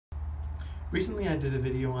Recently I did a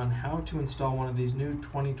video on how to install one of these new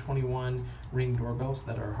 2021 Ring doorbells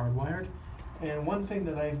that are hardwired. And one thing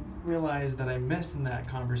that I realized that I missed in that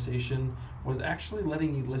conversation was actually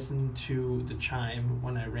letting you listen to the chime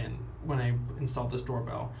when I installed this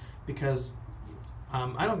doorbell, because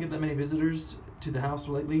I don't get that many visitors to the house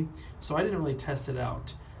lately, so I didn't really test it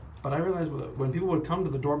out. But I realized when people would come to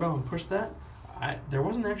the doorbell and push that, there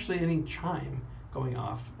wasn't actually any chime going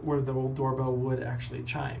off where the old doorbell would actually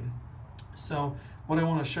chime. So what I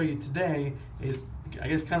want to show you today is, I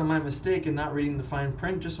guess, kind of my mistake in not reading the fine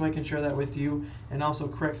print, just so I can share that with you and also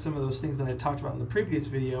correct some of those things that I talked about in the previous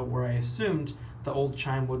video where I assumed the old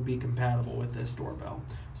chime would be compatible with this doorbell.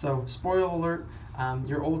 So spoiler alert,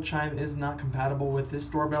 your old chime is not compatible with this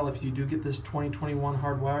doorbell if you do get this 2021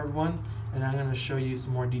 hardwired one, and I'm going to show you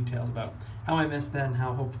some more details about how I missed that and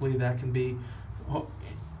how hopefully that can be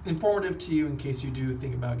informative to you in case you do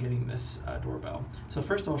think about getting this doorbell. So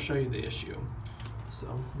first I'll show you the issue. So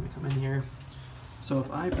let me come in here. So if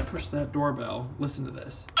I push that doorbell, listen to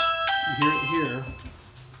this. You hear it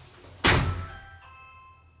here.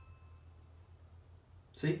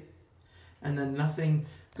 See? And then nothing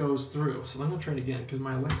goes through. So I'm going to try it again because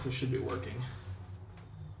my Alexa should be working.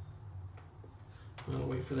 I'm going to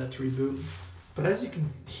wait for that to reboot. But as you can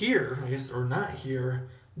hear, I guess, or not hear,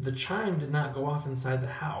 the chime did not go off inside the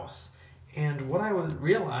house. And what I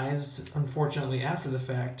realized, unfortunately, after the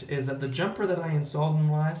fact, is that the jumper that I installed in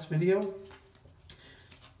the last video,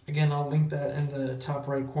 again, I'll link that in the top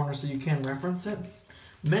right corner so you can reference it,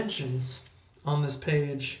 mentions on this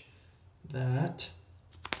page that,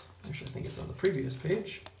 actually I think it's on the previous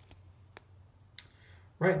page,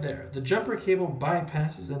 right there, the jumper cable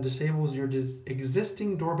bypasses and disables your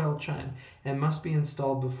existing doorbell chime and must be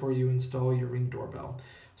installed before you install your Ring doorbell.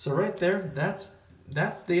 So right there,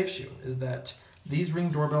 that's the issue, is that these Ring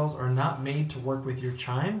doorbells are not made to work with your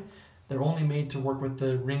chime. They're only made to work with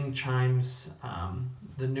the Ring chimes,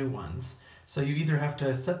 the new ones. So you either have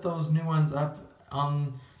to set those new ones up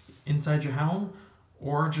inside your home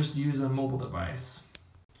or just use a mobile device.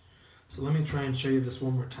 So let me try and show you this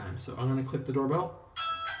one more time. So I'm going to click the doorbell.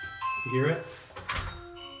 You hear it?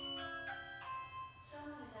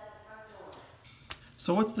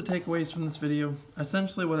 So what's the takeaways from this video?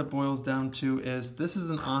 Essentially what it boils down to is this is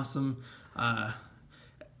an awesome,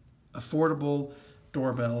 affordable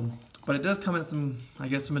doorbell, but it does come at some, I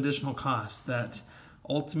guess, some additional costs that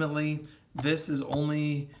ultimately this is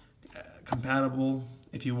only compatible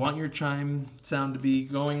if you want your chime sound to be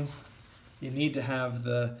going. You need to have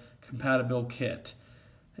the compatible kit.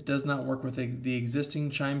 It does not work with the existing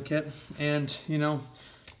chime kit, and you know,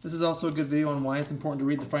 this is also a good video on why it's important to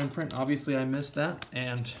read the fine print. Obviously I missed that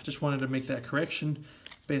and just wanted to make that correction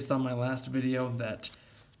based on my last video that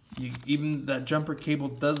even that jumper cable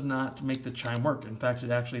does not make the chime work. In fact, it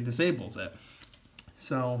actually disables it.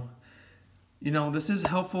 So, you know, this is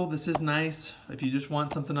helpful, this is nice if you just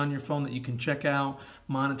want something on your phone that you can check out,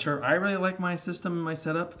 monitor. I really like my system and my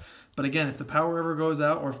setup, but again, if the power ever goes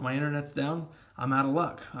out or if my internet's down, I'm out of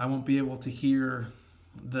luck. I won't be able to hear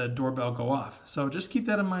the doorbell go off. So just keep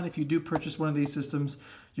that in mind. If you do purchase one of these systems,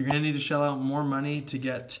 you're going to need to shell out more money to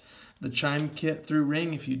get the chime kit through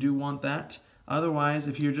Ring if you do want that. Otherwise,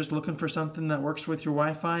 if you're just looking for something that works with your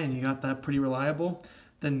Wi-Fi and you got that pretty reliable,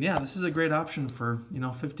 then yeah, this is a great option for, you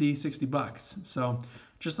know, 50, 60 bucks. So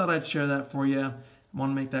just thought I'd share that for you. I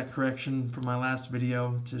want to make that correction from my last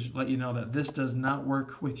video to let you know that this does not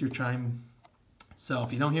work with your chime. So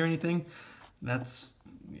if you don't hear anything, that's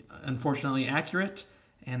unfortunately accurate,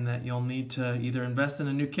 and that you'll need to either invest in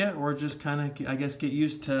a new kit or just kind of, I guess, get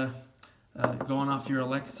used to going off your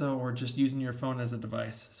Alexa or just using your phone as a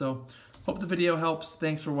device. So hope the video helps.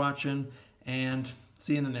 Thanks for watching, and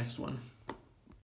see you in the next one.